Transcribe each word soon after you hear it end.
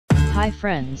Hi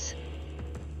friends!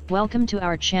 Welcome to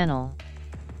our channel.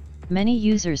 Many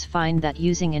users find that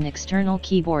using an external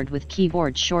keyboard with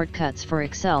keyboard shortcuts for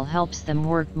Excel helps them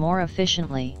work more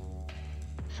efficiently.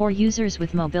 For users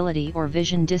with mobility or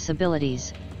vision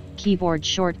disabilities, keyboard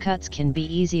shortcuts can be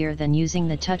easier than using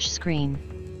the touch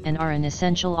screen, and are an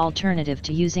essential alternative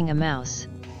to using a mouse.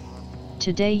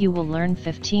 Today you will learn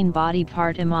 15 body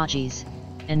part emojis,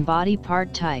 and body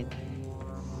part type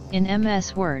in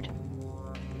MS Word.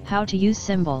 How to use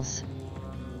symbols.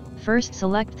 First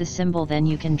select the symbol, then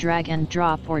you can drag and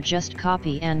drop or just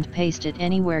copy and paste it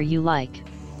anywhere you like.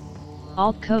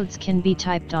 Alt codes can be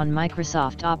typed on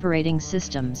Microsoft operating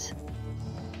systems.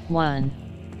 1.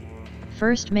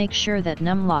 First make sure that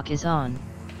numlock is on.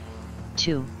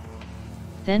 2.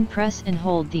 Then press and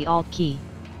hold the Alt key.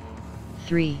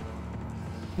 3.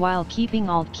 While keeping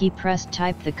Alt key pressed,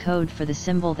 type the code for the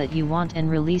symbol that you want and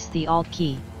release the Alt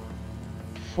key.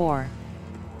 4.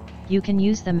 You can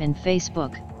use them in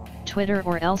Facebook, Twitter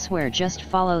or elsewhere, just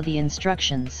follow the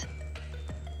instructions.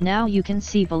 Now you can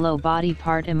see below body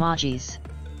part emojis,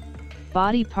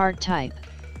 body part type,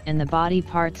 and the body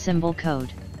part symbol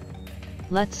code.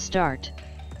 Let's start.